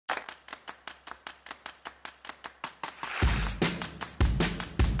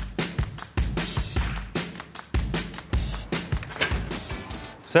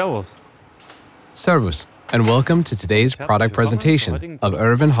Servus. Servus, and welcome to today's product presentation of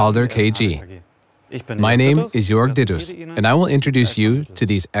Irvin Halder KG. My name is Jörg Dittus, and I will introduce you to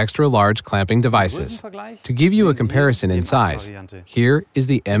these extra-large clamping devices. To give you a comparison in size, here is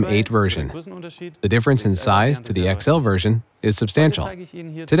the M8 version. The difference in size to the XL version is substantial.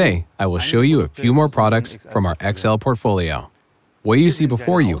 Today, I will show you a few more products from our XL portfolio. What you see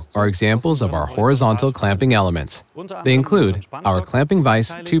before you are examples of our horizontal clamping elements. They include our clamping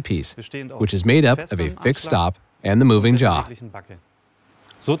vise two-piece, which is made up of a fixed stop and the moving jaw.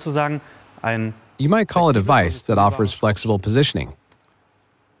 You might call it a vise that offers flexible positioning.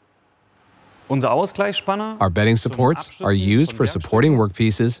 Our bedding supports are used for supporting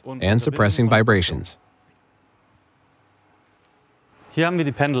workpieces and suppressing vibrations.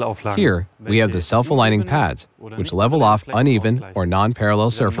 Here, we have the self-aligning pads, which level off uneven or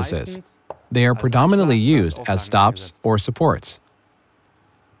non-parallel surfaces. They are predominantly used as stops or supports.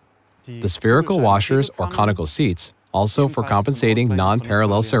 The spherical washers or conical seats, also for compensating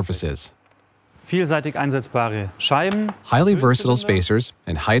non-parallel surfaces. Highly versatile spacers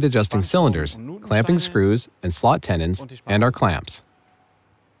and height-adjusting cylinders, clamping screws and slot tenons, and our clamps.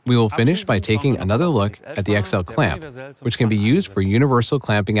 We will finish by taking another look at the XL clamp, which can be used for universal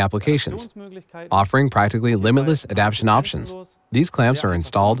clamping applications, offering practically limitless adaptation options. These clamps are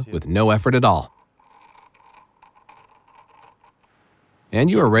installed with no effort at all.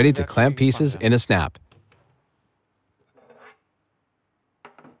 And you are ready to clamp pieces in a snap.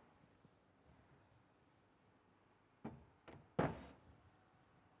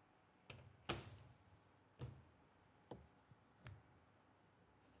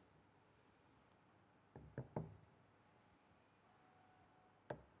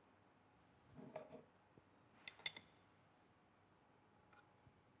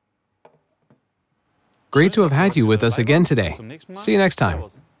 Great to have had you with us again today. See you next time.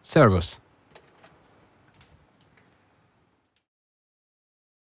 Servus.